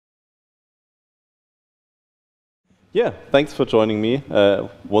Yeah, thanks for joining me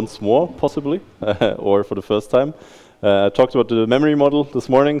once more, possibly, or for the first time. I talked about the memory model this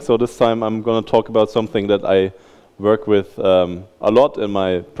morning, so this time I'm going to talk about something that I work with a lot in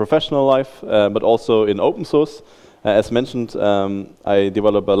my professional life, but also in open source. As mentioned, I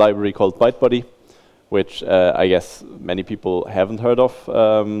develop a library called ByteBuddy, which I guess many people haven't heard of,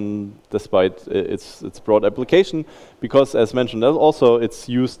 despite its broad application, because as mentioned, also it's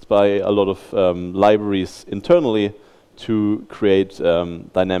used by a lot of libraries internally to create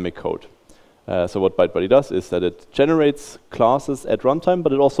dynamic code. So what ByteBuddy does is that it generates classes at runtime,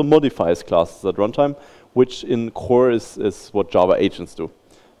 but it also modifies classes at runtime, which in core is what Java agents do.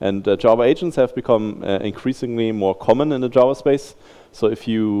 And Java agents have become increasingly more common in the Java space. So if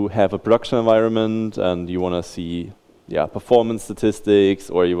you have a production environment and you want to see performance statistics,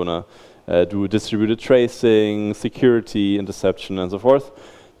 or you want to do distributed tracing, security, interception, and so forth,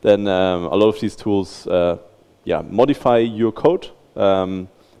 then a lot of these tools modify your code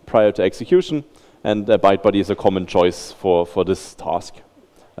prior to execution, and ByteBuddy is a common choice for this task.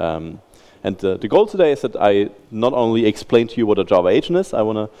 And the goal today is that I not only explain to you what a Java agent is, I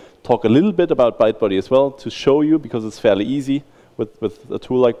want to talk a little bit about ByteBuddy as well to show you, because it's fairly easy with a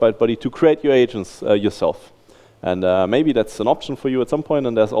tool like ByteBuddy to create your agents yourself. And maybe that's an option for you at some point.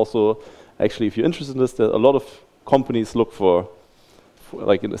 And there's also, actually, if you're interested in this, there a lot of companies look for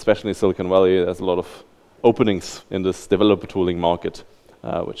like especially in Silicon Valley, there's a lot of openings in this developer tooling market,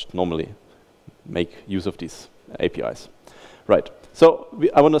 which normally make use of these APIs. Right. So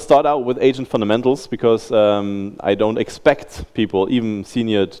I want to start out with agent fundamentals, because I don't expect people, even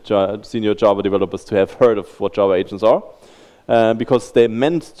senior Java developers, to have heard of what Java agents are, because they're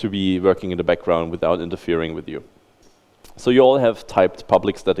meant to be working in the background without interfering with you. So you all have typed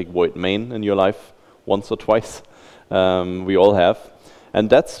public static void main in your life once or twice. We all have. And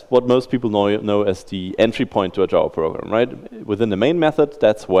that's what most people know as the entry point to a Java program, right? Within the main method,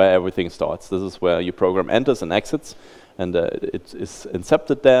 that's where everything starts. This is where your program enters and exits. And it is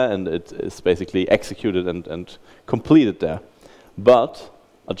incepted there, and it is basically executed and completed there. But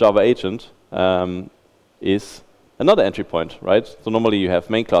a Java agent is another entry point, right? So normally you have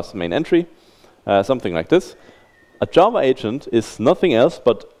main class, main entry, something like this. A Java agent is nothing else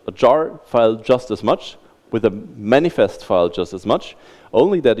but a jar file just as much, with a manifest file just as much,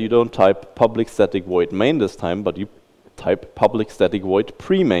 only that you don't type public static void main this time, but you type public static void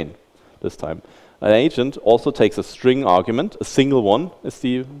pre-main this time. An agent also takes a string argument, a single one is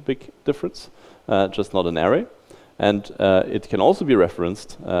the big difference, just not an array. And it can also be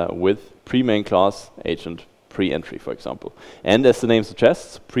referenced with pre-main class agent pre-entry, for example. And as the name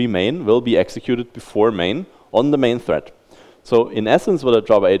suggests, pre-main will be executed before main on the main thread. So in essence, what a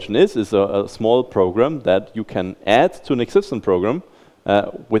Java agent is a small program that you can add to an existing program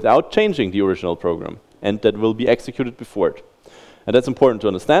without changing the original program, and that will be executed before it. And that's important to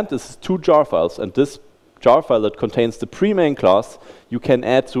understand. This is two jar files, and this jar file that contains the pre-main class you can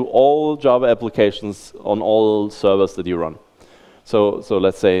add to all Java applications on all servers that you run. So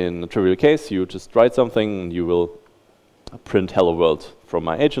let's say in a trivial case, you just write something and you will print hello world from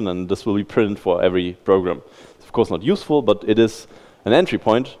my agent, and this will be printed for every program. It's of course not useful, but it is an entry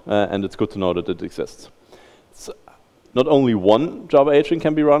point, and it's good to know that it exists. Not only one Java agent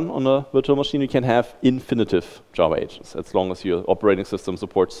can be run on a virtual machine, you can have infinitive Java agents, as long as your operating system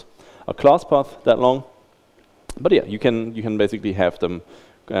supports a class path that long. But yeah, you can basically have them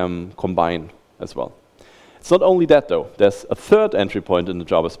combine as well. It's not only that though. There's a third entry point in the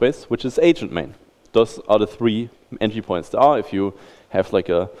Java space, which is agent main. Those are the three entry points there are. If you have like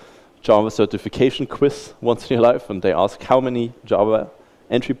a Java certification quiz once in your life, and they ask how many Java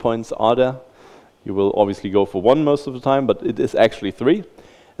entry points are there, you will obviously go for one most of the time, but it is actually three.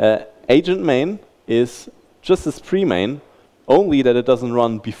 Agent main is just as pre-main, only that it doesn't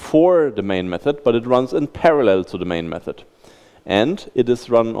run before the main method, but it runs in parallel to the main method. And it is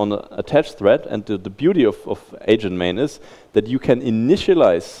run on an attached thread, and the beauty of agent main is that you can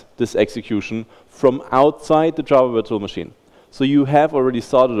initialize this execution from outside the Java virtual machine. So you have already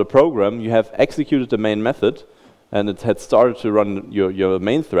started a program, you have executed the main method, and it had started to run your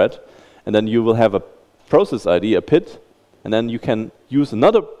main thread, and then you will have a process ID, a PID, and then you can use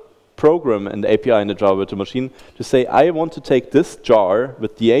another program and API in the Java virtual machine to say, I want to take this jar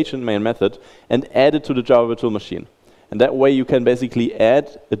with the agent main method and add it to the Java virtual machine. And that way you can basically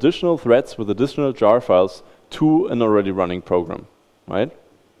add additional threads with additional jar files to an already running program, right?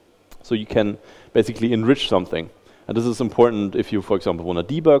 So you can basically enrich something. And this is important if you, for example, want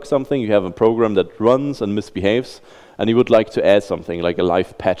to debug something, you have a program that runs and misbehaves, and you would like to add something like a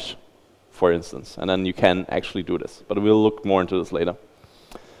live patch, for instance, and then you can actually do this. But we'll look more into this later.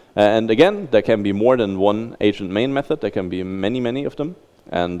 And again, there can be more than one agent main method. There can be many of them.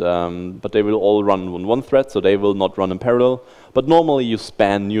 And but they will all run on one thread, so they will not run in parallel. But normally you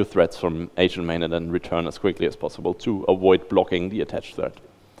span new threads from agent main and then return as quickly as possible to avoid blocking the attached thread.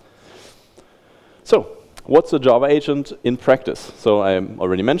 So what's a Java agent in practice? So I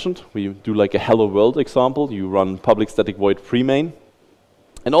already mentioned, we do like a hello world example. You run public static void pre-main.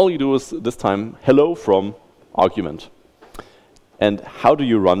 And all you do is this time hello from argument. And how do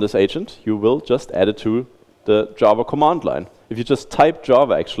you run this agent? You will just add it to the Java command line. If you just type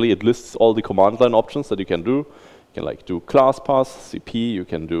Java, actually, it lists all the command line options that you can do. You can like do class pass, CP, you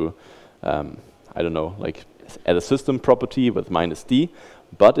can do, I don't know, like add a system property with -d,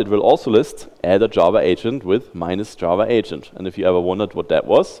 but it will also list add a Java agent with -Java agent. And if you ever wondered what that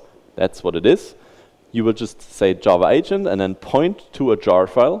was, that's what it is. You will just say Java agent and then point to a jar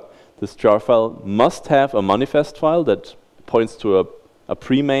file. This jar file must have a manifest file that points to a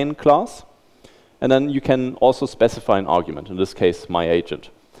pre-main class. And then you can also specify an argument, in this case, my agent.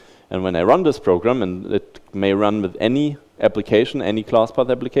 And when I run this program, and it may run with any application, any class path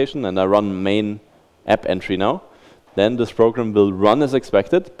application, and I run main app entry now, then this program will run as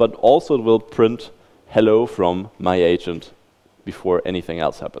expected, but also it will print hello from my agent before anything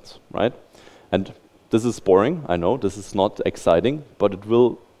else happens, right? And this is boring, I know, this is not exciting, but it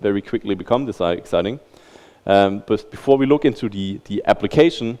will very quickly become this exciting. But before we look into the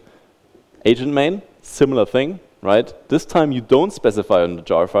application, agent main, similar thing, right? This time you don't specify on the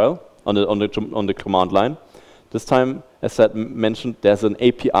jar file, on the command line. This time, as I mentioned, there's an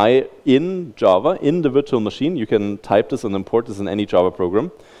API in Java, in the virtual machine. You can type this and import this in any Java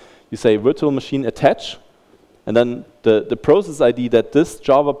program. You say virtual machine attach, and then the process ID that this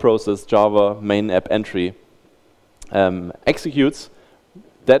Java process, Java main app entry, executes,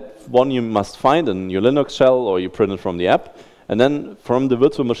 that one you must find in your Linux shell or you print it from the app. And then from the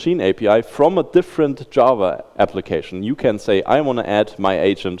virtual machine API, from a different Java application, you can say, I want to add my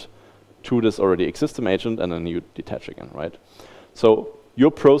agent to this already existing agent, and then you detach again, right? So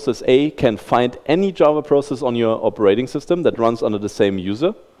your process A can find any Java process on your operating system that runs under the same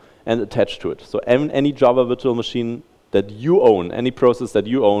user and attach to it. So any Java virtual machine that you own, any process that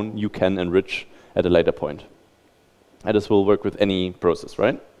you own, you can enrich at a later point. And this will work with any process,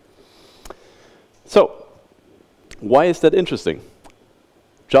 right? So why is that interesting?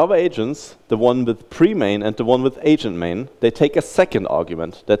 Java agents, the one with pre-main and the one with agent main, they take a second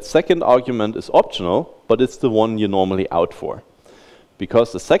argument. That second argument is optional, but it's the one you normally out for.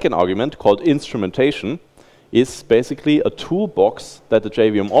 Because the second argument, called instrumentation, is basically a toolbox that the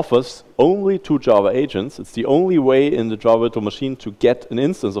JVM offers only to Java agents. It's the only way in the Java virtual machine to get an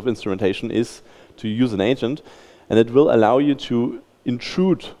instance of instrumentation is to use an agent, and it will allow you to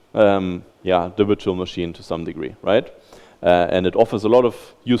intrude the virtual machine to some degree, right? And it offers a lot of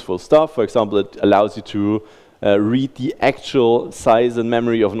useful stuff. For example, it allows you to read the actual size and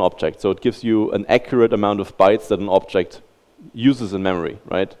memory of an object. So it gives you an accurate amount of bytes that an object uses in memory,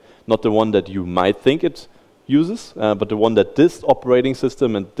 right? Not the one that you might think it uses, but the one that this operating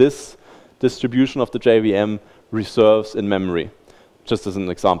system and this distribution of the JVM reserves in memory, just as an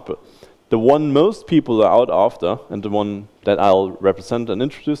example. The one most people are out after, and the one that I'll represent and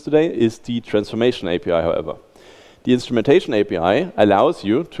introduce today, is the transformation API, however. The instrumentation API allows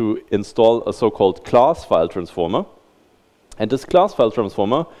you to install a so-called class file transformer. And this class file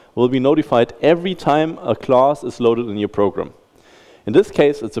transformer will be notified every time a class is loaded in your program. In this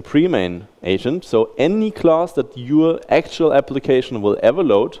case, it's a pre-main agent, so any class that your actual application will ever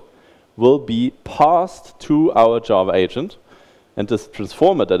load will be passed to our Java agent and this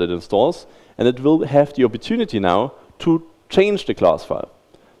transformer that it installs, and it will have the opportunity now to change the class file.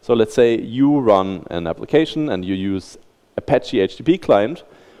 So let's say you run an application and you use Apache HTTP client.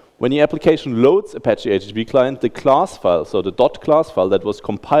 When your application loads Apache HTTP client, the class file, so the .class file that was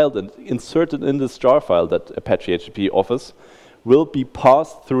compiled and inserted in this jar file that Apache HTTP offers, will be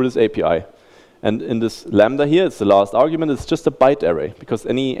passed through this API. And in this lambda here, it's the last argument, it's just a byte array, because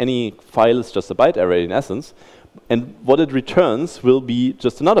any file is just a byte array in essence. And what it returns will be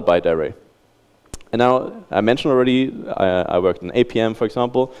just another byte array. And now, I mentioned already, I worked in APM, for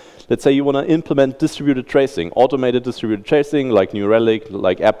example. Let's say you want to implement distributed tracing, automated distributed tracing, like New Relic,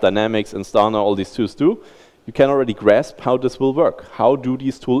 like App Dynamics, Instana, all these tools do. You can already grasp how this will work. How do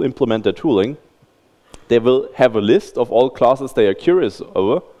these tools implement their tooling? They will have a list of all classes they are curious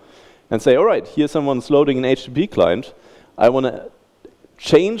over, and say, all right, here someone's loading an HTTP client. I want to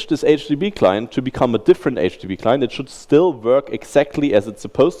change this HTTP client to become a different HTTP client. It should still work exactly as it's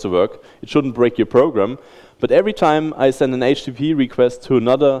supposed to work. It shouldn't break your program. But every time I send an HTTP request to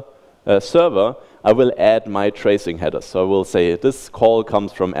another server, I will add my tracing headers. So I will say this call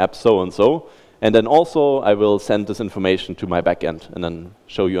comes from app so-and-so, and then also I will send this information to my backend and then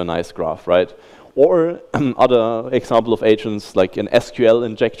show you a nice graph, right? Or other example of agents like an SQL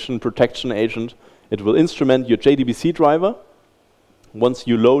injection protection agent. It will instrument your JDBC driver. Once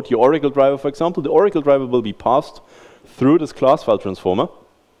you load your Oracle driver, for example, the Oracle driver will be passed through this class file transformer,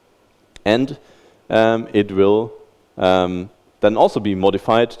 and it will then also be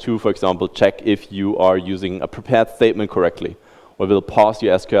modified to, for example, check if you are using a prepared statement correctly, or will parse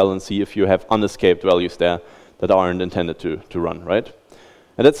your SQL and see if you have unescaped values there that aren't intended to run, right?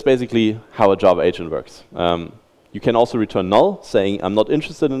 And that's basically how a Java agent works. You can also return null, saying I'm not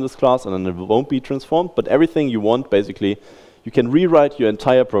interested in this class, and then it won't be transformed, but everything you want, basically, you can rewrite your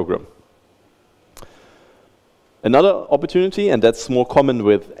entire program. Another opportunity, and that's more common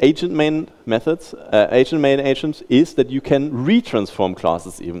with agent main methods, agent main agents, is that you can retransform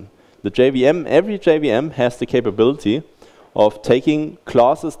classes even. The JVM, every JVM has the capability of taking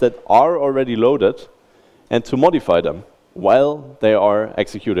classes that are already loaded and to modify them while they are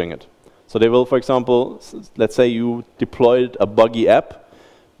executing it. So they will, for example, let's say you deployed a buggy app,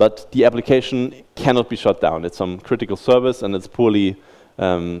 but the application cannot be shut down. It's some critical service and it's poorly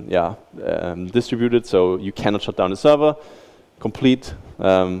distributed, so you cannot shut down the server. Complete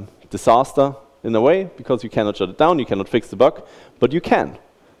disaster in a way, because you cannot shut it down, you cannot fix the bug, but you can,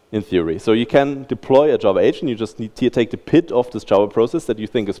 in theory. So you can deploy a Java agent, you just need to take the PID of this Java process that you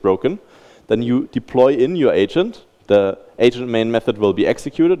think is broken, then you deploy in your agent, the agent main method will be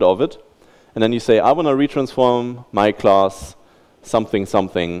executed of it, and then you say, I want to retransform my class something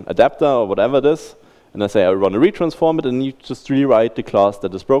something adapter or whatever it is, and I say I want to retransform it, and you just rewrite the class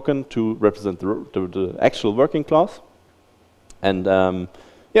that is broken to represent the actual working class. And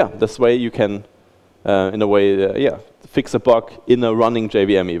yeah, this way you can, in a way, fix a bug in a running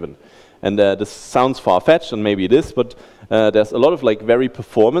JVM even. And this sounds far-fetched, and maybe it is, but there's a lot of like very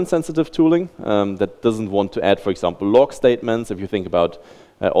performance-sensitive tooling that doesn't want to add, for example, log statements. If you think about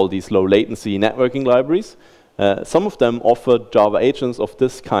all these low-latency networking libraries, some of them offer Java agents of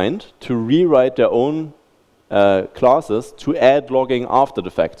this kind to rewrite their own classes to add logging after the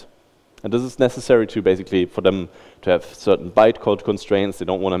fact. And this is necessary to basically for them to have certain bytecode constraints. They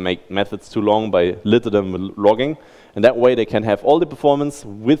don't want to make methods too long by litter them with logging. And that way they can have all the performance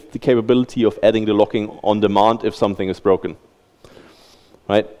with the capability of adding the logging on demand if something is broken.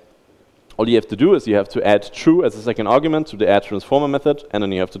 Right? All you have to do is you have to add true as a second argument to the add transformer method, and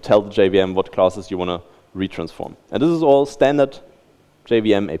then you have to tell the JVM what classes you want to retransform. And this is all standard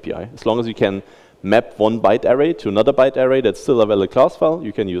JVM API. As long as you can map one byte array to another byte array that's still a valid class file,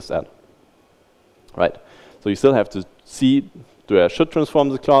 you can use that. Right. So you still have to see, do I should transform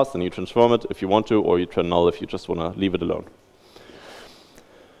the class, then you transform it if you want to, or you turn null if you just want to leave it alone.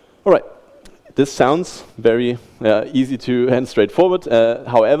 All right. This sounds very easy to and straightforward.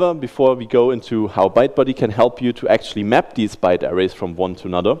 However, before we go into how ByteBuddy can help you to actually map these byte arrays from one to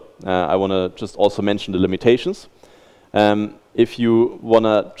another, I want to just also mention the limitations. If you want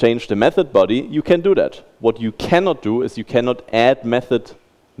to change the method body, you can do that. What you cannot do is you cannot add method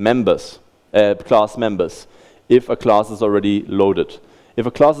members, class members, if a class is already loaded. If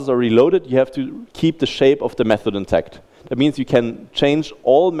a class is already loaded, you have to keep the shape of the method intact. That means you can change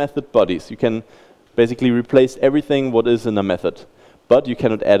all method bodies. You can basically replace everything what is in a method, but you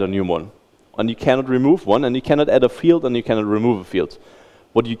cannot add a new one. And you cannot remove one, and you cannot add a field, and you cannot remove a field.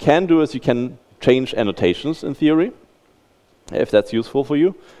 What you can do is you can change annotations in theory, if that's useful for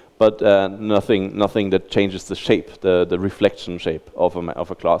you, but nothing that changes the shape, the reflection shape of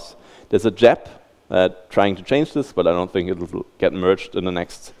a class. There's a JAP trying to change this, but I don't think it will get merged in the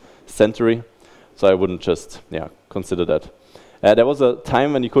next century. So I wouldn't just consider that. There was a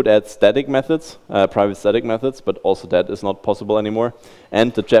time when you could add static methods, private static methods, but also that is not possible anymore.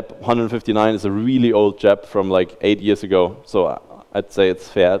 And the JAP 159 is a really old JAP from like 8 years ago. So I'd say it's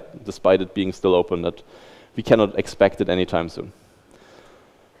fair, despite it being still open, that we cannot expect it anytime soon.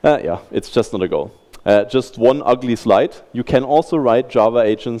 It's just not a goal. Just one ugly slide. You can also write Java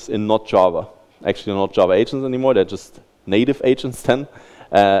agents in not Java. Actually, not Java agents anymore. They're just native agents then.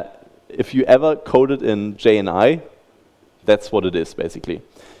 If you ever coded in JNI, that's what it is, basically.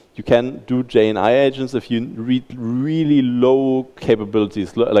 You can do JNI agents if you read really low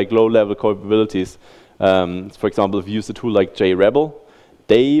capabilities, like low-level capabilities. For example, if you use a tool like JRebel,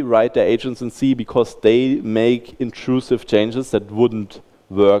 they write their agents in C because they make intrusive changes that wouldn't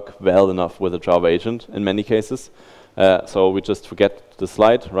work well enough with a Java agent in many cases. So we just forget the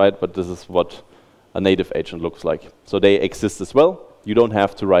slide, right? But this is what a native agent looks like. So they exist as well. You don't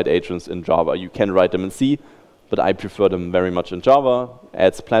have to write agents in Java. You can write them in C, but I prefer them very much in Java.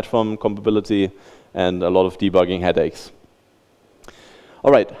 Adds platform compatibility and a lot of debugging headaches.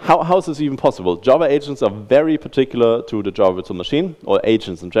 All right, how is this even possible? Java agents are very particular to the Java virtual machine, or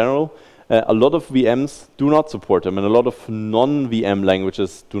agents in general. A lot of VMs do not support them, and a lot of non-VM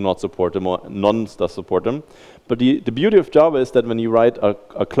languages do not support them, or none does support them. But the beauty of Java is that when you write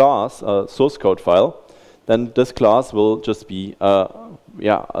a class, a source code file, then this class will just be a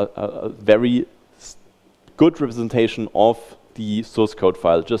very good representation of the source code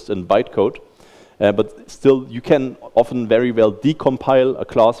file, just in bytecode. But still, you can often very well decompile a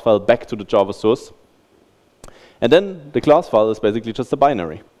class file back to the Java source. And then the class file is basically just a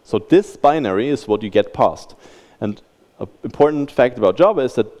binary. So this binary is what you get passed. And an important fact about Java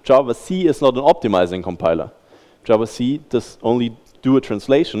is that Java C is not an optimizing compiler. Java C does only do a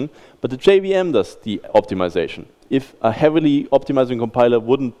translation, but the JVM does the optimization. If a heavily optimizing compiler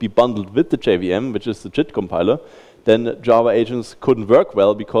wouldn't be bundled with the JVM, which is the JIT compiler, then Java agents couldn't work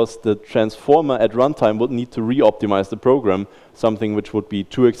well because the transformer at runtime would need to re-optimize the program, something which would be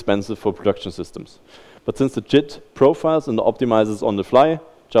too expensive for production systems. But since the JIT profiles and optimizes on the fly,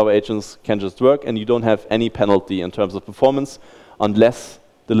 Java agents can just work, and you don't have any penalty in terms of performance unless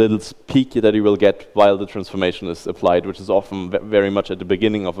the little peak that you will get while the transformation is applied, which is often very much at the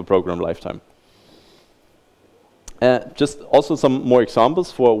beginning of a program lifetime. Just also some more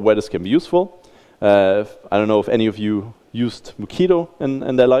examples for where this can be useful. I don't know if any of you used Mockito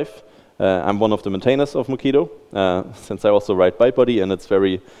in their life. I'm one of the maintainers of Mockito, since I also write bytebody, and it's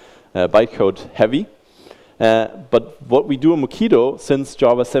very bytecode heavy. But what we do in Mockito since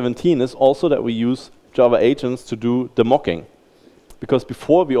Java 17 is also that we use Java agents to do the mocking. Because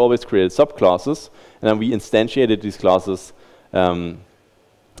before we always created subclasses, and then we instantiated these classes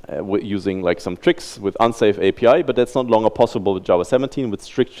using like some tricks with unsafe API, but that's not longer possible with Java 17, which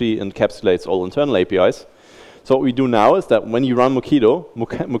strictly encapsulates all internal APIs. So what we do now is that when you run Mockito,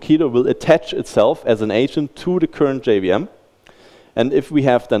 Mockito will attach itself as an agent to the current JVM. And if we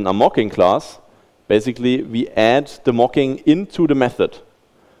have then a mocking class, basically we add the mocking into the method.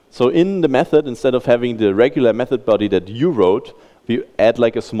 So in the method, instead of having the regular method body that you wrote, we add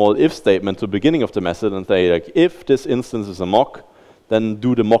like a small if statement to the beginning of the method and say like, if this instance is a mock, then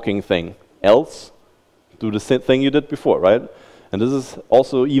do the mocking thing. Else, do the same thing you did before, right? And this is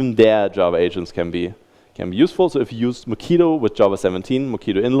also, even there, Java agents can be useful. So if you use Mockito with Java 17,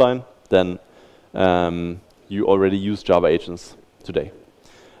 Mockito inline, then you already use Java agents today.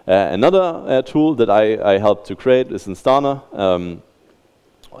 Another tool that I helped to create is Instana.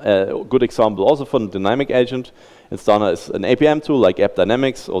 A good example also for the dynamic agent. Instana is an APM tool like App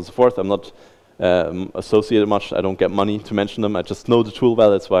Dynamics or so forth. I'm not associated much. I don't get money to mention them. I just know the tool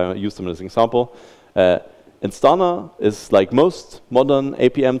well. That's why I use them as an example. Instana is like most modern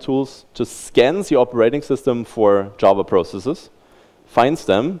APM tools, just scans your operating system for Java processes, finds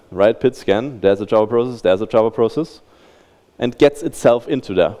them, right? Pit scan. There's a Java process. There's a Java process. And gets itself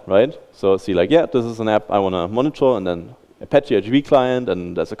into there, right? So see like, yeah, this is an app I want to monitor, and then Apache HTTP client,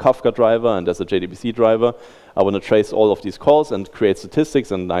 and there's a Kafka driver, and there's a JDBC driver. I want to trace all of these calls and create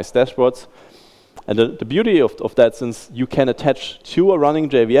statistics and nice dashboards. And the beauty of that, since you can attach to a running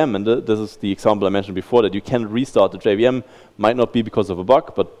JVM, and this is the example I mentioned before, that you can restart the JVM, might not be because of a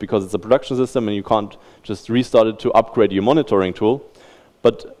bug, but because it's a production system and you can't just restart it to upgrade your monitoring tool.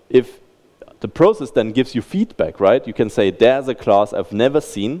 But if the process then gives you feedback, right? You can say, there's a class I've never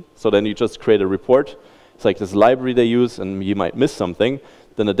seen. So then you just create a report. It's like this library they use, and you might miss something.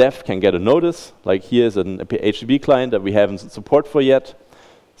 Then a dev can get a notice, like here's an HTTP client that we haven't support for yet.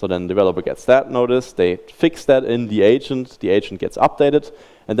 So then the developer gets that notice. They fix that in the agent gets updated.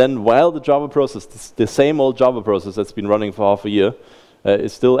 And then while the Java process, the same old Java process that's been running for half a year,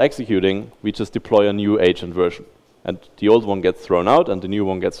 is still executing, we just deploy a new agent version. And the old one gets thrown out, and the new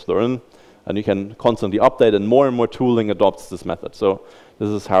one gets thrown in. And you can constantly update, and more tooling adopts this method. So this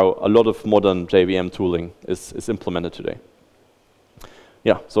is how a lot of modern JVM tooling is implemented today.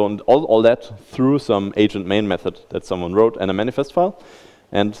 Yeah, so all that through some agent main method that someone wrote and a manifest file.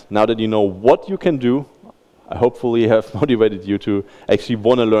 And now that you know what you can do, I hopefully have motivated you to actually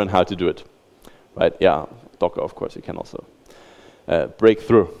want to learn how to do it. Right? Yeah, Docker, of course, you can also break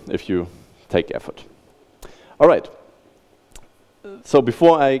through if you take effort. All right. So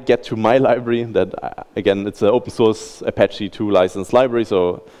before I get to my library, that again, it's an open source Apache 2 licensed library,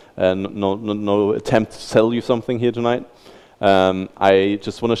 so no attempt to sell you something here tonight. I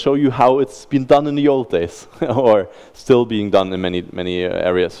just want to show you how it's been done in the old days, or still being done in many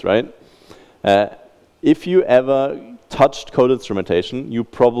areas, right? If you ever touched code instrumentation, you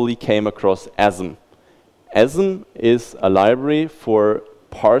probably came across ASM. ASM is a library for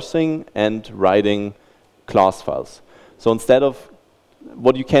parsing and writing class files. So instead of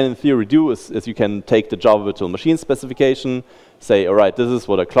what you can in theory do is you can take the Java virtual machine specification, say, all right, this is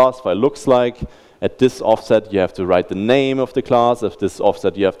what a class file looks like. At this offset, you have to write the name of the class. At this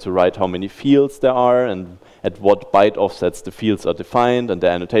offset, you have to write how many fields there are and at what byte offsets the fields are defined and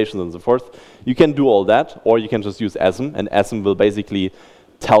their annotations and so forth. You can do all that, or you can just use ASM, and ASM will basically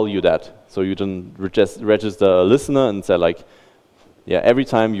tell you that. So you can register a listener and say, like, yeah, every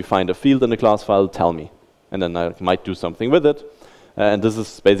time you find a field in the class file, tell me. And then I might do something with it. And this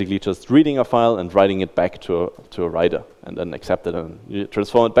is basically just reading a file and writing it back to a writer, and then accept it and you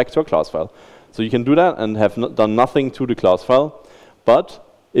transform it back to a class file. So you can do that and have done nothing to the class file. But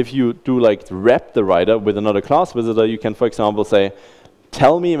if you do like wrap the writer with another class visitor, you can, for example, say,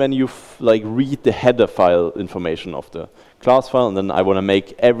 tell me when you like read the header file information of the class file, and then I want to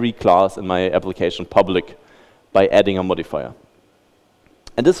make every class in my application public by adding a modifier.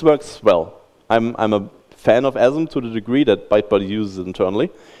 And this works well. I'm a fan of ASM to the degree that ByteBuddy uses it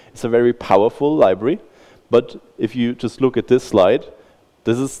internally. It's a very powerful library, but if you just look at this slide,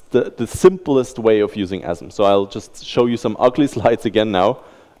 this is the simplest way of using ASM. So I'll just show you some ugly slides again now.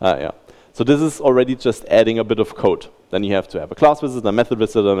 Yeah. So this is already just adding a bit of code. Then you have to have a class visitor, a method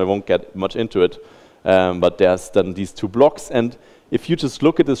visitor, and I won't get much into it. But there's then these two blocks. And if you just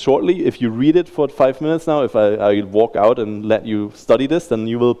look at this shortly, if you read it for 5 minutes now, if I walk out and let you study this, then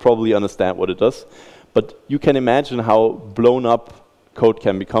you will probably understand what it does. But you can imagine how blown up code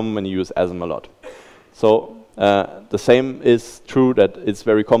can become when you use ASM a lot. So the same is true that it's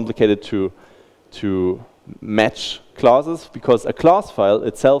very complicated to match classes, because a class file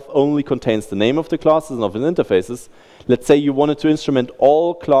itself only contains the name of the classes and of its interfaces. Let's say you wanted to instrument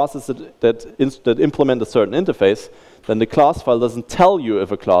all classes that implement a certain interface, then the class file doesn't tell you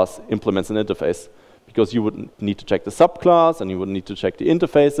if a class implements an interface, because you would need to check the subclass, and you would need to check the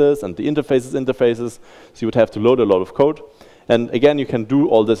interfaces, and the interfaces, so you would have to load a lot of code. And again, you can do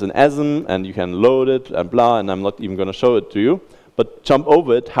all this in ASM, and you can load it, and blah, and I'm not even going to show it to you. But jump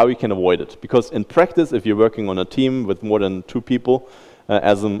over it, how you can avoid it. Because in practice, if you're working on a team with more than 2 people,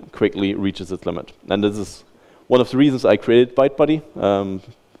 ASM quickly reaches its limit. And this is one of the reasons I created ByteBuddy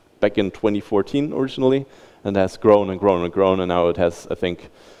back in 2014 originally, and has grown and grown and grown, and now it has, I think,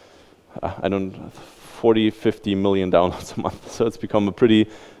 40, 50 million downloads a month. So it's become a pretty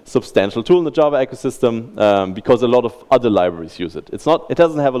substantial tool in the Java ecosystem because a lot of other libraries use it. It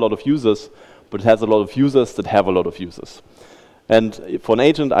doesn't have a lot of users, but it has a lot of users that have a lot of users. And for an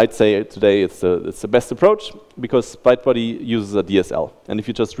agent, I'd say today it's the best approach, because ByteBuddy uses a DSL. And if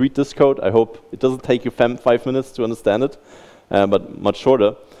you just read this code, I hope it doesn't take you 5 minutes to understand it, but much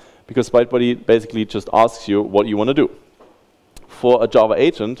shorter, because ByteBuddy basically just asks you what you want to do. For a Java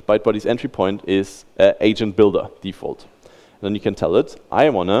agent, ByteBuddy's entry point is agent builder default. And then you can tell it, I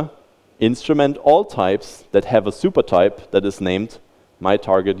want to instrument all types that have a super type that is named my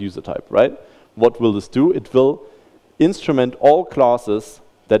target user type, right? What will this do? It will instrument all classes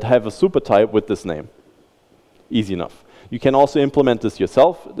that have a super type with this name. Easy enough. You can also implement this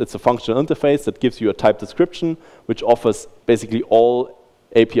yourself. It's a functional interface that gives you a type description, which offers basically all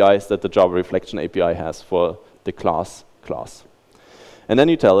APIs that the Java Reflection API has for the class. And then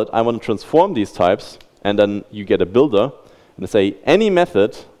you tell it, I want to transform these types, and then you get a builder, and say, any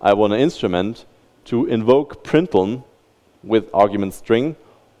method I want to instrument to invoke println with argument string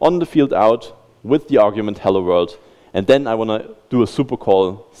on the field out with the argument hello world, and then I want to do a super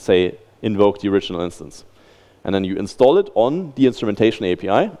call, say, invoke the original instance. And then you install it on the instrumentation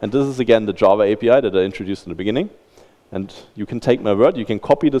API, and this is again the Java API that I introduced in the beginning. And you can take my word, you can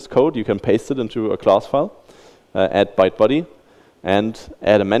copy this code, you can paste it into a class file, add ByteBuddy, and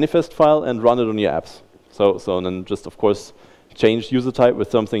add a manifest file and run it on your apps. So then just, of course, change user type with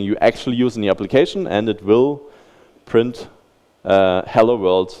something you actually use in the application, and it will print hello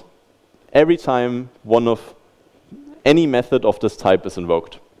world every time any method of this type is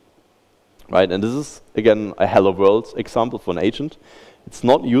invoked. Right? And this is, again, a hello world example for an agent. It's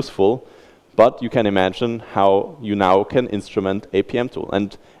not useful, but you can imagine how you now can instrument APM tool.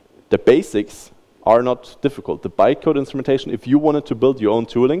 And the basics are not difficult. The bytecode instrumentation, if you wanted to build your own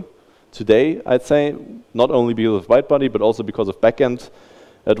tooling, today, I'd say, not only because of ByteBuddy, but also because of backend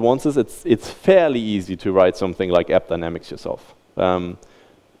advances, it's fairly easy to write something like app dynamics yourself.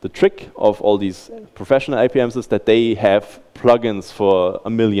 The trick of all these professional APMs is that they have plugins for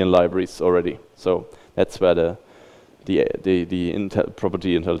 1 million libraries already. So that's where the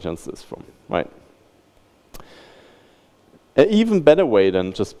property intelligence is from, right? An even better way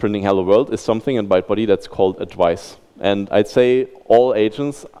than just printing hello world is something in ByteBuddy that's called advice. And I'd say all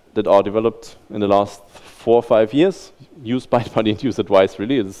agents that are developed in the last 4 or 5 years use ByteBuddy and use advice,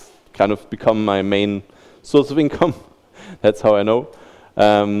 really. It's kind of become my main source of income. That's how I know.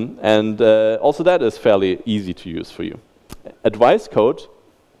 Also that is fairly easy to use for you. Advice code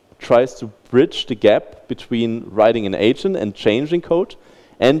tries to bridge the gap between writing an agent and changing code,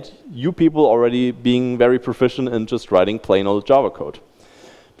 and you people already being very proficient in just writing plain old Java code.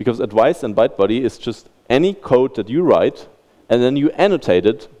 Because advice and ByteBuddy is just any code that you write, and then you annotate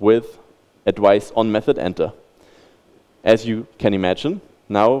it with advice on method enter. As you can imagine,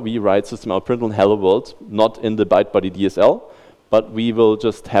 now we write system.out.println hello world, not in the ByteBuddy DSL, but we will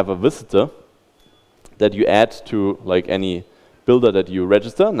just have a visitor that you add to like any builder that you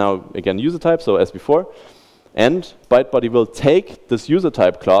register. Now again, user type, so as before. And ByteBuddy will take this user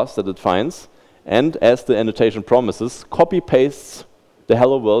type class that it finds, and as the annotation promises, copy pastes the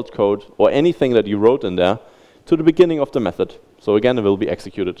hello world code or anything that you wrote in there to the beginning of the method. So again, it will be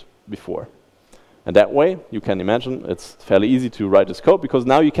executed before. And that way, you can imagine it's fairly easy to write this code, because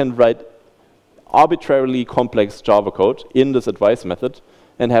now you can write arbitrarily complex Java code in this advice method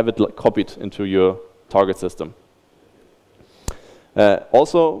and have it copied into your target system.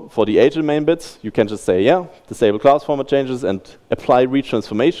 Also, for the agent main bits, you can just say, yeah, disable class format changes and apply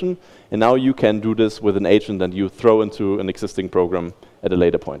retransformation. And now you can do this with an agent that you throw into an existing program at a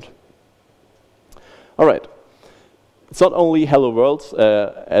later point. All right. It's not only hello world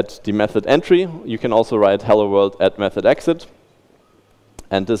at the method entry. You can also write hello world at method exit.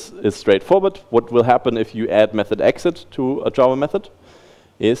 And this is straightforward. What will happen if you add method exit to a Java method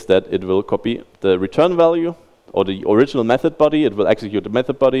is that it will copy the return value or the original method body. It will execute the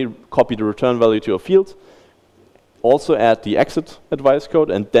method body, copy the return value to a field, also add the exit advice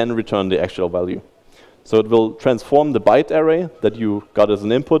code, and then return the actual value. So it will transform the byte array that you got as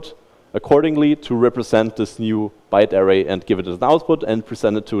an input accordingly to represent this new byte array and give it as an output and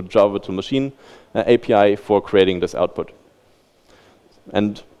present it to Java to Machine API for creating this output.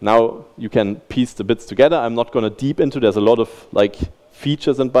 And now you can piece the bits together. I'm not going to deep into. There's a lot of like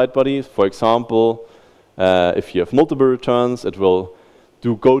features in ByteBuddy. For example, if you have multiple returns, it will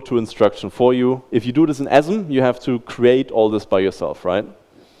do go-to instruction for you. If you do this in ASM, you have to create all this by yourself, right?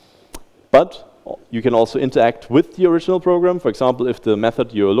 But you can also interact with the original program. For example, if the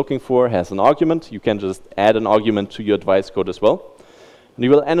method you're looking for has an argument, you can just add an argument to your advice code as well. And you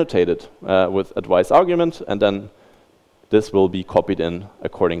will annotate it with advice argument, and then this will be copied in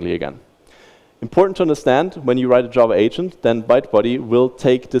accordingly again. Important to understand, when you write a Java agent, then ByteBuddy will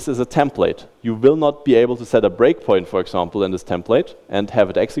take this as a template. You will not be able to set a breakpoint, for example, in this template and have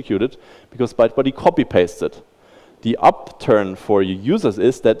it executed, because ByteBuddy copy-pastes it. The upturn for your users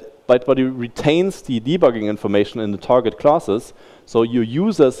is that ByteBuddy retains the debugging information in the target classes, so your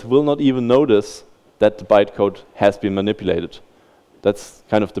users will not even notice that the bytecode has been manipulated. That's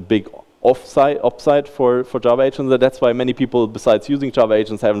kind of the big upside for Java agents. That's why many people, besides using Java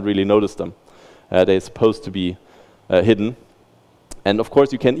agents, haven't really noticed them. They're supposed to be hidden. And of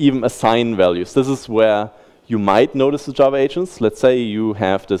course, you can even assign values. This is where you might notice the Java agents. Let's say you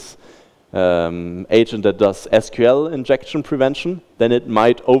have this agent that does SQL injection prevention. Then it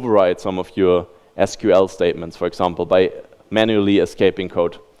might override some of your SQL statements, for example, by manually escaping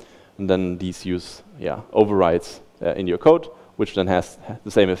code. And then these use overrides in your code, which then has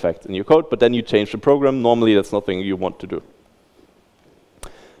the same effect in your code. But then you change the program. Normally, that's nothing you want to do.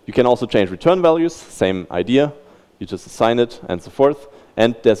 You can also change return values, same idea. You just assign it and so forth.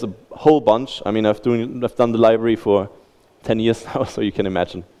 And there's a whole bunch. I mean, I've done the library for 10 years now, so you can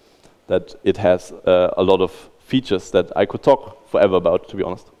imagine that it has a lot of features that I could talk forever about, to be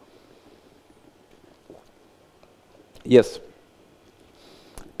honest. Yes.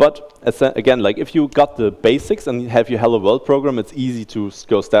 But again, like if you got the basics and you have your Hello World program, it's easy to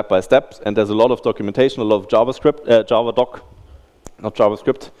go step by step. And there's a lot of documentation, a lot of JavaScript, JavaDoc, not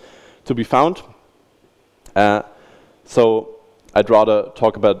JavaScript, to be found. So I'd rather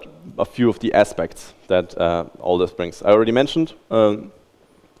talk about a few of the aspects that all this brings. I already mentioned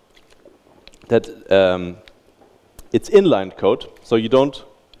that it's inline code, so you're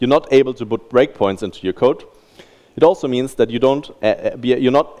not able to put breakpoints into your code. It also means that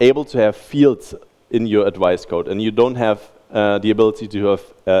you're not able to have fields in your advice code, and you don't have the ability to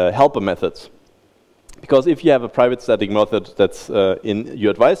have helper methods. Because if you have a private static method that's in your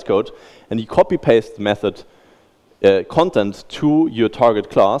advice code, and you copy-paste method content to your target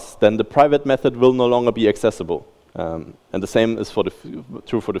class, then the private method will no longer be accessible. And the same is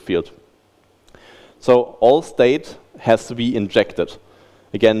true for the field. So all state has to be injected.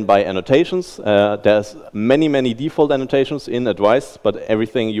 Again, by annotations. There's many, many default annotations in advice, but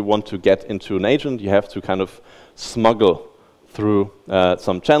everything you want to get into an agent, you have to kind of smuggle through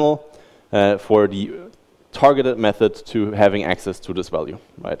some channel for the targeted method to having access to this value,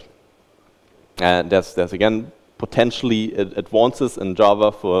 right? And there's again potentially advances in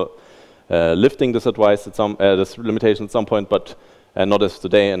Java for lifting this advice at this limitation at some point, but not as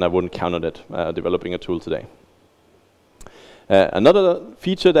today, and I wouldn't count on it developing a tool today. Another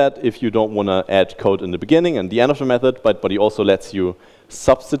feature that if you don't want to add code in the beginning and the end of the method, but it also lets you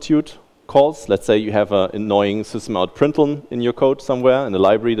substitute calls. Let's say you have an annoying system out println in your code somewhere in a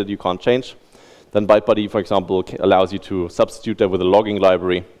library that you can't change. Then ByteBuddy, for example, allows you to substitute that with a logging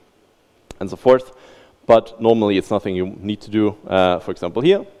library and so forth. But normally it's nothing you need to do. For example,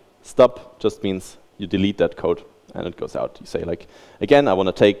 here, stop just means you delete that code and it goes out. You say like, again, I want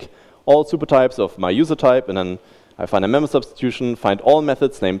to take all supertypes of my user type, and then I find a member substitution, find all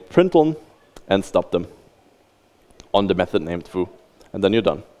methods named println, and stop them on the method named foo. And then you're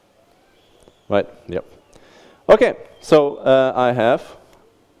done. Right? Yep. Okay, so I have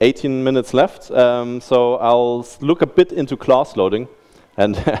 18 minutes left. So I'll look a bit into class loading.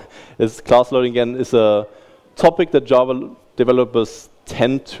 And this class loading, again, is a topic that Java developers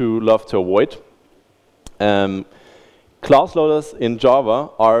tend to love to avoid. Class loaders in Java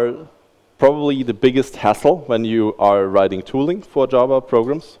are probably the biggest hassle when you are writing tooling for Java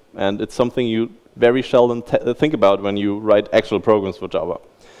programs, and it's something you very seldom think about when you write actual programs for Java.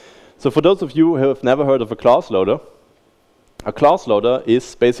 So for those of you who have never heard of a class loader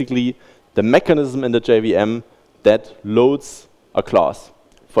is basically the mechanism in the JVM that loads a class.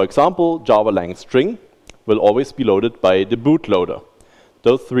 For example, Java lang string will always be loaded by the bootloader.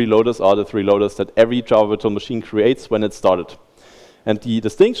 Those three loaders are the three loaders that every Java virtual machine creates when it started. And the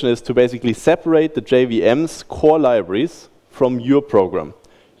distinction is to basically separate the JVM's core libraries from your program.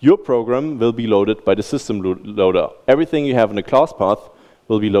 Your program will be loaded by the system loader. Everything you have in the class path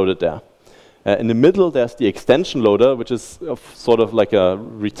will be loaded there. In the middle, there's the extension loader, which is sort of like a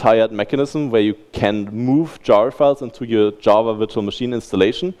retired mechanism where you can move jar files into your Java virtual machine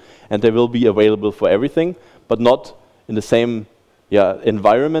installation, and they will be available for everything, but not in the same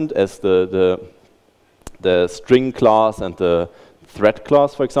environment as the string class and the thread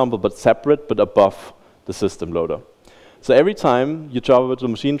class, for example, but separate, but above the system loader. So every time your Java virtual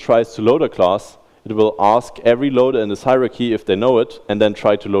machine tries to load a class, it will ask every loader in this hierarchy if they know it, and then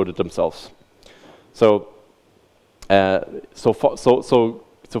try to load it themselves. So so far so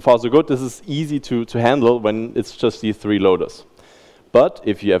good. This is easy to handle when it's just these three loaders. But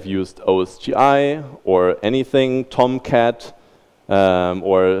if you have used OSGI or anything, Tomcat,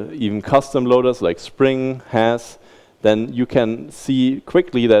 or even custom loaders like Spring has, then you can see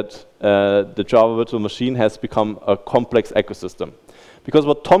quickly that the Java virtual machine has become a complex ecosystem. Because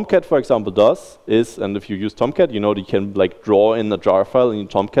what Tomcat, for example, does is, and if you use Tomcat, you know that you can like draw in a jar file in your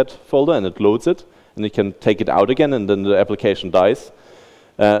Tomcat folder and it loads it, and you can take it out again, and then the application dies.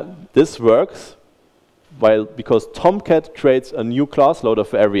 This works because Tomcat creates a new class loader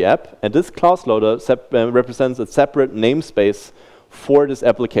for every app, and this class loader represents a separate namespace for this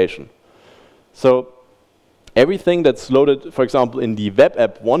application. So everything that's loaded, for example, in the web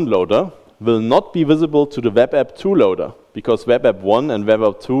app 1 loader will not be visible to the web app 2 loader, because web app 1 and web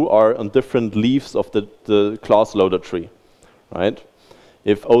app 2 are on different leaves of the class loader tree, right?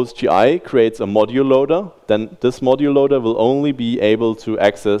 If OSGI creates a module loader, then this module loader will only be able to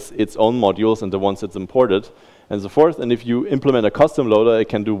access its own modules and the ones it's imported, and so forth. And if you implement a custom loader, it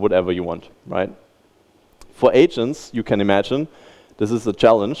can do whatever you want, right? For agents, you can imagine, this is a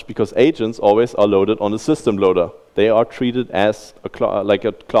challenge because agents always are loaded on the system loader. They are treated as like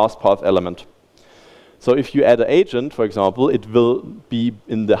a class path element. So if you add an agent, for example, it will be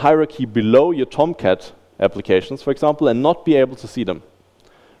in the hierarchy below your Tomcat applications, for example, and not be able to see them,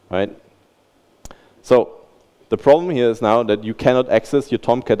 right? So the problem here is now that you cannot access your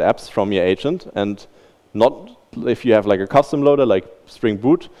Tomcat apps from your agent, and not if you have like a custom loader like Spring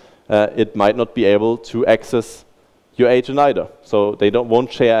Boot, it might not be able to access your agent either. So they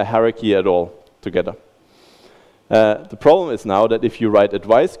won't share a hierarchy at all together. The problem is now that if you write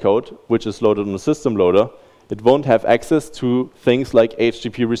advice code, which is loaded on the system loader, it won't have access to things like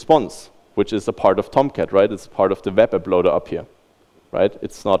HTTP response, which is a part of Tomcat, right? It's part of the web app loader up here, right?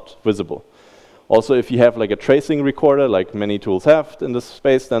 It's not visible. Also, if you have like a tracing recorder, like many tools have in this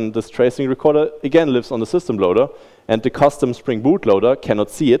space, then this tracing recorder again lives on the system loader, and the custom Spring Boot loader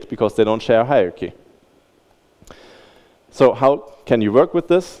cannot see it because they don't share a hierarchy. So how can you work with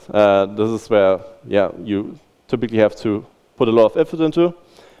this? This is where, you typically have to put a lot of effort into.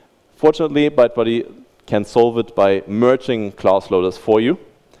 Fortunately, ByteBuddy can solve it by merging class loaders for you,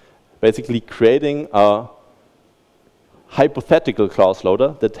 basically creating a hypothetical class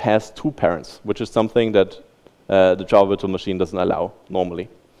loader that has two parents, which is something that the Java virtual machine doesn't allow normally.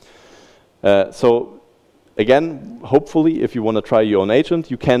 So again, hopefully, if you want to try your own agent,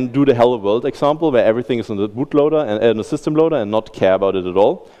 you can do the Hello World example where everything is in the bootloader and in the system loader and not care about it at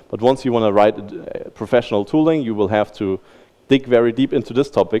all. But once you want to write professional tooling, you will have to dig very deep into this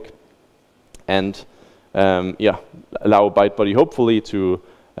topic and allow ByteBuddy hopefully to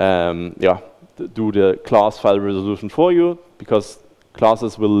do the class file resolution for you, because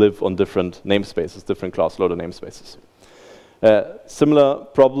classes will live on different namespaces, different class loader namespaces. Similar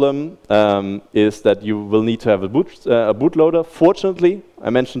problem is that you will need to have a bootloader. Fortunately, I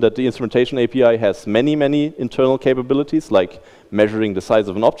mentioned that the instrumentation API has many, many internal capabilities, like measuring the size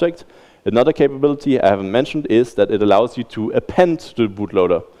of an object. Another capability I haven't mentioned is that it allows you to append to the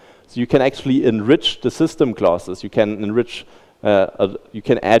bootloader. So you can actually enrich the system classes. You can enrich, you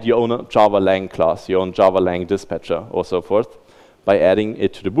can add your own Java Lang class, your own Java Lang dispatcher, or so forth, by adding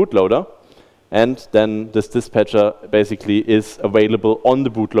it to the bootloader. And then this dispatcher basically is available on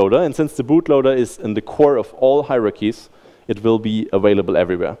the bootloader. And since the bootloader is in the core of all hierarchies, it will be available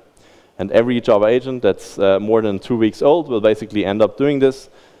everywhere. And every Java agent that's more than 2 weeks old will basically end up doing this,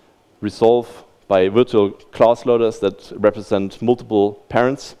 resolve by virtual class loaders that represent multiple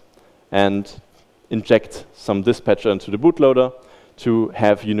parents, and inject some dispatcher into the bootloader to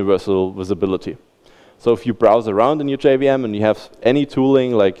have universal visibility. So if you browse around in your JVM and you have any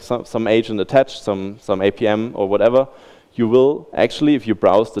tooling, like some agent attached, some APM or whatever, you will actually, if you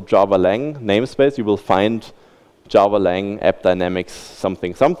browse the Java Lang namespace, you will find Java Lang App Dynamics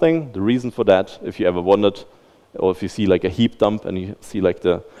something something. The reason for that, if you ever wondered, or if you see like a heap dump and you see like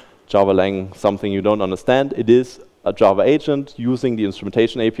the Java Lang something you don't understand, it is a Java agent using the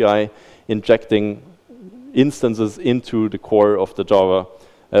instrumentation API, injecting instances into the core of the Java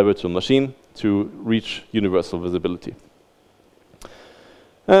virtual machine to reach universal visibility.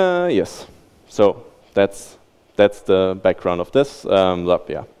 Yes, so that's the background of this. I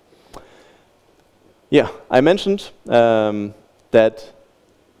mentioned that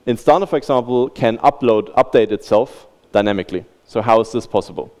Instana, for example, can update itself dynamically. So how is this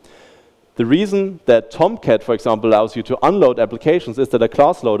possible? The reason that Tomcat, for example, allows you to unload applications is that a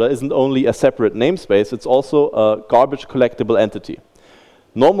class loader isn't only a separate namespace, it's also a garbage collectible entity.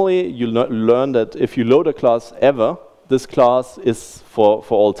 Normally, you learn that if you load a class ever, this class is for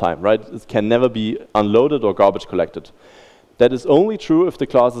all time, right? It can never be unloaded or garbage collected. That is only true if the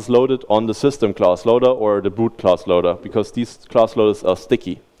class is loaded on the system class loader or the boot class loader, because these class loaders are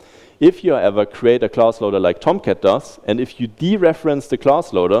sticky. If you ever create a class loader like Tomcat does, and if you dereference the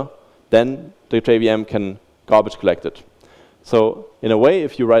class loader, then the JVM can garbage collect it. So in a way,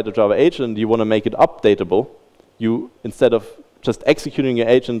 if you write a Java agent, you want to make it updatable, you, instead of just executing your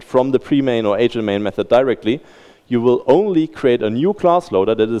agent from the pre-main or agent main method directly, you will only create a new class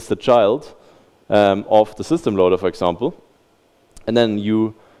loader that is the child of the system loader, for example, and then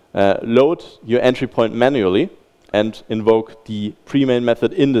you load your entry point manually and invoke the pre-main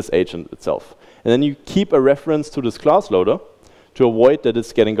method in this agent itself. And then you keep a reference to this class loader to avoid that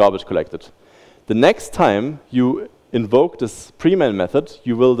it's getting garbage collected. The next time you invoke this pre-main method,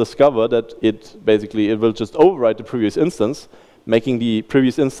 you will discover that it will just overwrite the previous instance, making the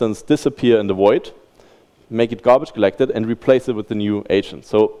previous instance disappear in the void, make it garbage collected, and replace it with the new agent.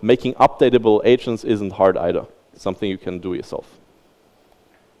 So making updatable agents isn't hard either. It's something you can do yourself.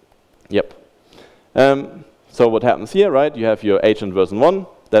 Yep. So what happens here, right? You have your agent version 1,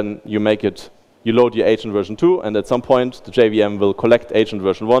 then you load your agent version 2, and at some point the JVM will collect agent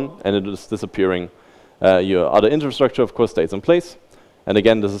version 1, and it is disappearing. Your other infrastructure, of course, stays in place. And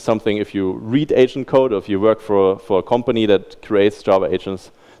again, this is something, if you read agent code, or if you work for a company that creates Java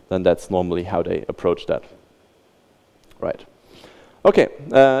agents, then that's normally how they approach that. Right. Okay, in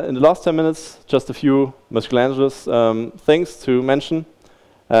the last 10 minutes, just a few miscellaneous things to mention.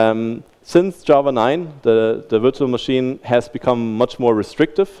 Since Java 9, the virtual machine has become much more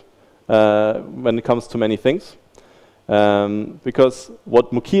restrictive when it comes to many things. Because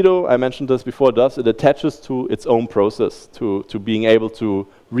what Mockito, I mentioned this before, does, it attaches to its own process, to being able to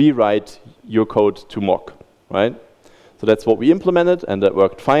rewrite your code to mock, right? So that's what we implemented, and that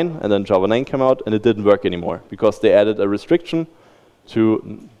worked fine. And then Java 9 came out, and it didn't work anymore, because they added a restriction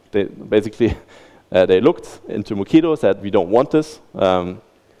to, they looked into Mockito, said, we don't want this,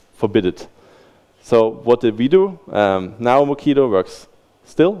 forbid it. So what did we do? Now Mockito works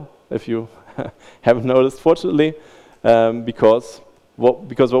still, if you haven't noticed, fortunately. Because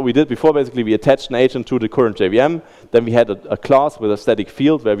what we did before, basically we attached an agent to the current JVM, then we had a class with a static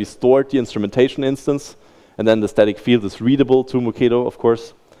field where we stored the instrumentation instance, and then the static field is readable to Mockito, of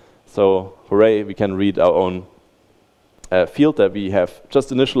course. So hooray, we can read our own field that we have just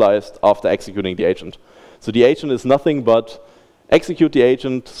initialized after executing the agent. So the agent is nothing but execute the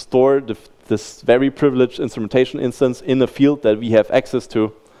agent, store the this very privileged instrumentation instance in a field that we have access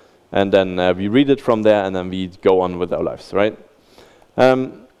to, and then we read it from there, and then we go on with our lives, right?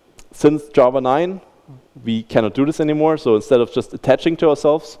 Since Java 9, we cannot do this anymore, so instead of just attaching to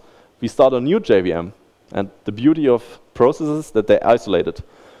ourselves, we start a new JVM. And the beauty of processes is that they're isolated.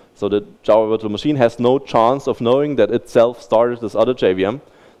 So the Java virtual machine has no chance of knowing that itself started this other JVM,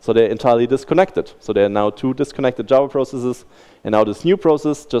 so they're entirely disconnected. So there are now two disconnected Java processes, and now this new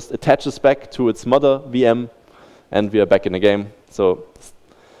process just attaches back to its mother VM, and we are back in the game. So,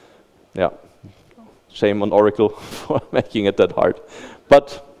 yeah, shame on Oracle for making it that hard.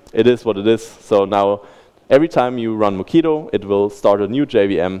 But it is what it is. So now, every time you run Mockito, it will start a new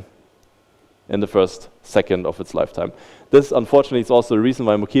JVM in the first second of its lifetime. This, unfortunately, is also the reason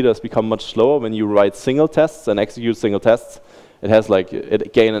why Mockito has become much slower. When you write single tests and execute single tests, it has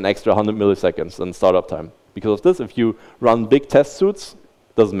it gain an extra 100 milliseconds in startup time. Because of this, if you run big test suites,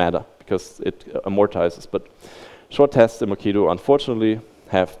 doesn't matter, because it amortizes. But short tests in Mockito, unfortunately,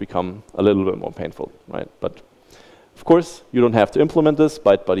 have become a little bit more painful, right? But of course, you don't have to implement this.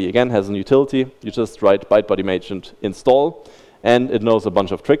 ByteBuddy, again, has an utility. You just write ByteBuddy agent install, and it knows a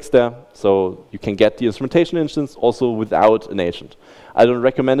bunch of tricks there, so you can get the instrumentation instance also without an agent. I don't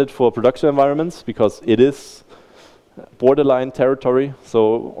recommend it for production environments, because it is borderline territory,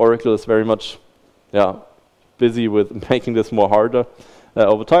 so Oracle is very much busy with making this more harder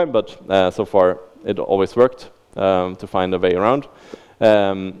over time, but so far it always worked to find a way around.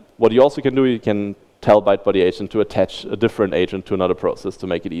 What you also can do, you can tell ByteBuddy agent to attach a different agent to another process to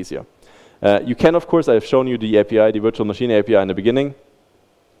make it easier. You can, of course, I've shown you the API, the virtual machine API in the beginning.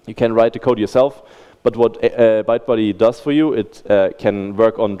 You can write the code yourself, but what ByteBuddy does for you, it can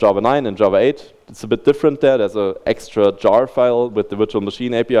work on Java 9 and Java 8. It's a bit different there. There's an extra jar file with the virtual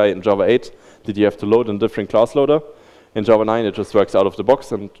machine API in Java 8 that you have to load in a different class loader. In Java 9, it just works out of the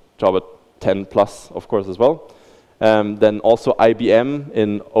box, and Java 10 plus, of course, as well. Then also IBM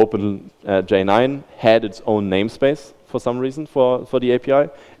in OpenJ9 had its own namespace for some reason for the API.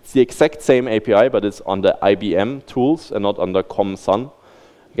 It's the exact same API, but it's on the IBM tools and not on the ComSun.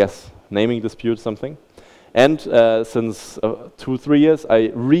 I guess naming dispute something. And since 2-3 years,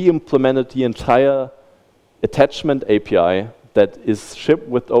 I re-implemented the entire attachment API that is shipped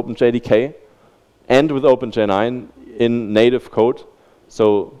with OpenJDK and with OpenJ9 in native code,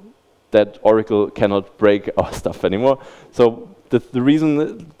 so that Oracle cannot break our stuff anymore. So the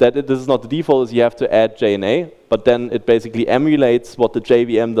reason that this is not the default is you have to add JNA, but then it basically emulates what the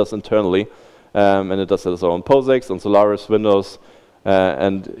JVM does internally, and it does it on POSIX, on Solaris, Windows,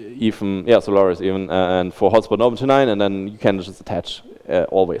 and even Solaris even, and for hotspot and OpenJ9, and then you can just attach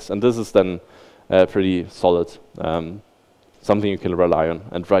always. And this is then pretty solid, something you can rely on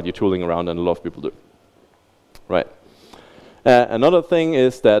and write your tooling around, and a lot of people do. Right. Another thing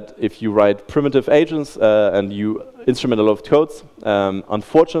is that if you write primitive agents and you instrument a lot of codes,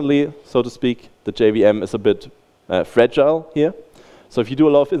 unfortunately, so to speak, the JVM is a bit fragile here. So if you do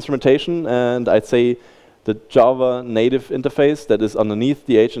a lot of instrumentation, and I'd say the Java native interface that is underneath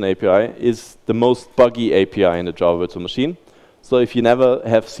the agent API is the most buggy API in the Java virtual machine. So if you never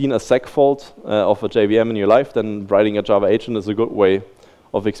have seen a seg fault of a JVM in your life, then writing a Java agent is a good way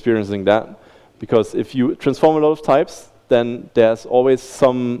of experiencing that. Because if you transform a lot of types, then there's always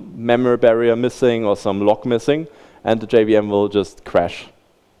some memory barrier missing or some lock missing, and the JVM will just crash.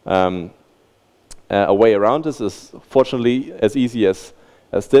 A way around this is, fortunately, as easy as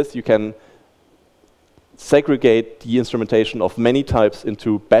this. You can segregate the instrumentation of many types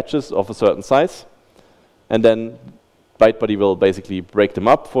into batches of a certain size, and then ByteBuddy will basically break them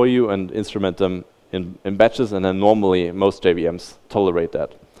up for you and instrument them in batches, and then normally most JVMs tolerate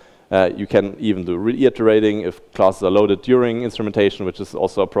that. You can even do reiterating if classes are loaded during instrumentation, which is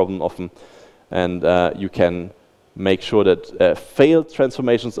also a problem often. And you can make sure that failed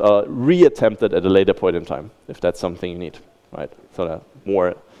transformations are reattempted at a later point in time, if that's something you need, right? So there are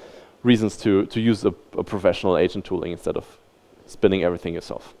more reasons to use a professional agent tooling instead of spinning everything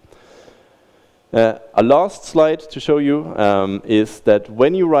yourself. A last slide to show you is that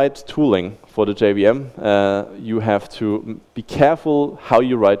when you write tooling for the JVM, you have to be careful how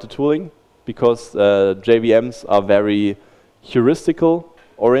you write the tooling, because JVMs are very heuristical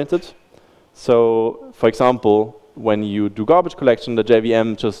oriented. So, for example, when you do garbage collection, the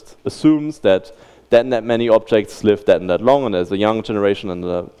JVM just assumes that many objects live that and that long, and there's a young generation and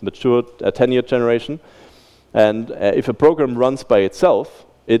a mature, tenured generation. And if a program runs by itself,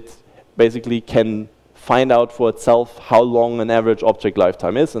 it basically can find out for itself how long an average object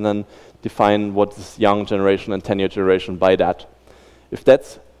lifetime is, and then define what is young generation and tenured generation by that. If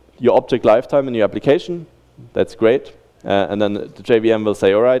that's your object lifetime in your application, that's great. and then the JVM will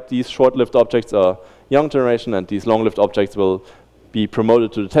say, all right, these short-lived objects are young generation, and these long-lived objects will be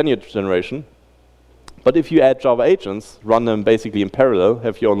promoted to the tenured generation. But if you add Java agents, run them basically in parallel,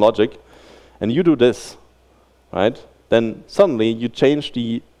 have your own logic, and you do this, right? Then suddenly you change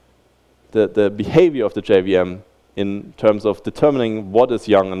the behavior of the JVM in terms of determining what is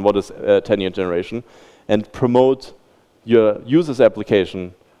young and what is tenured generation, and promote your user's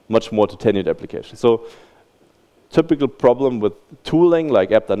application much more to tenured application. So typical problem with tooling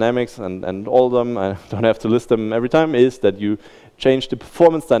like App Dynamics and all of them, I don't have to list them every time, is that you change the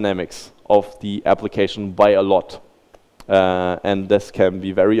performance dynamics of the application by a lot. And this can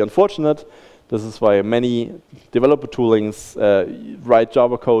be very unfortunate. This is why many developer toolings write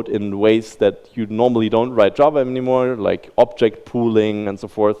Java code in ways that you normally don't write Java anymore, like object pooling and so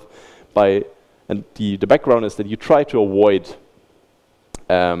forth. And the background is that you try to avoid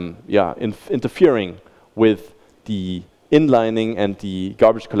interfering with the inlining and the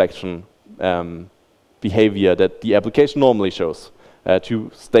garbage collection behavior that the application normally shows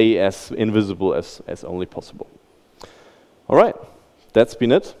to stay as invisible as only possible. All right, that's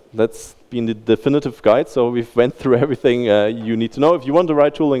been it. That's been the definitive guide. So we've went through everything you need to know if you want to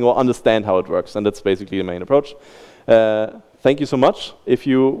write tooling or understand how it works, and that's basically the main approach. Thank you so much. If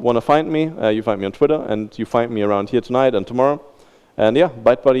you want to find me, you find me on Twitter, and you find me around here tonight and tomorrow. And yeah,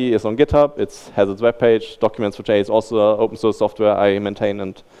 ByteBuddy is on GitHub. It has its webpage. Documents4j is also open source software I maintain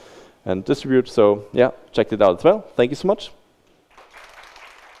and distribute. So yeah, check it out as well. Thank you so much.